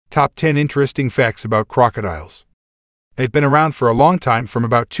Top 10 Interesting Facts About Crocodiles. They've been around for a long time, from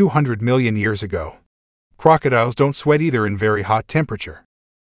about 200 million years ago. Crocodiles don't sweat either in very hot temperature.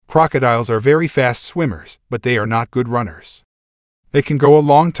 Crocodiles are very fast swimmers, but they are not good runners. They can go a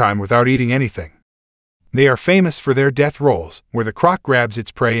long time without eating anything. They are famous for their death rolls, where the croc grabs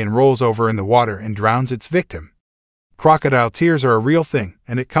its prey and rolls over in the water and drowns its victim. Crocodile tears are a real thing,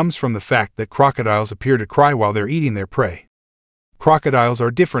 and it comes from the fact that crocodiles appear to cry while they're eating their prey. Crocodiles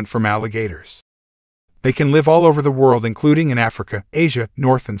are different from alligators. They can live all over the world, including in Africa, Asia,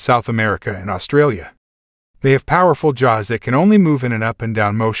 North and South America, and Australia. They have powerful jaws that can only move in an up and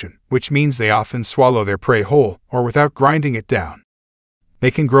down motion, which means they often swallow their prey whole, or without grinding it down. They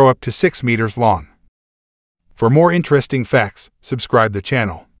can grow up to 6 meters long. For more interesting facts, subscribe the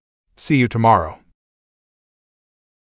channel. See you tomorrow.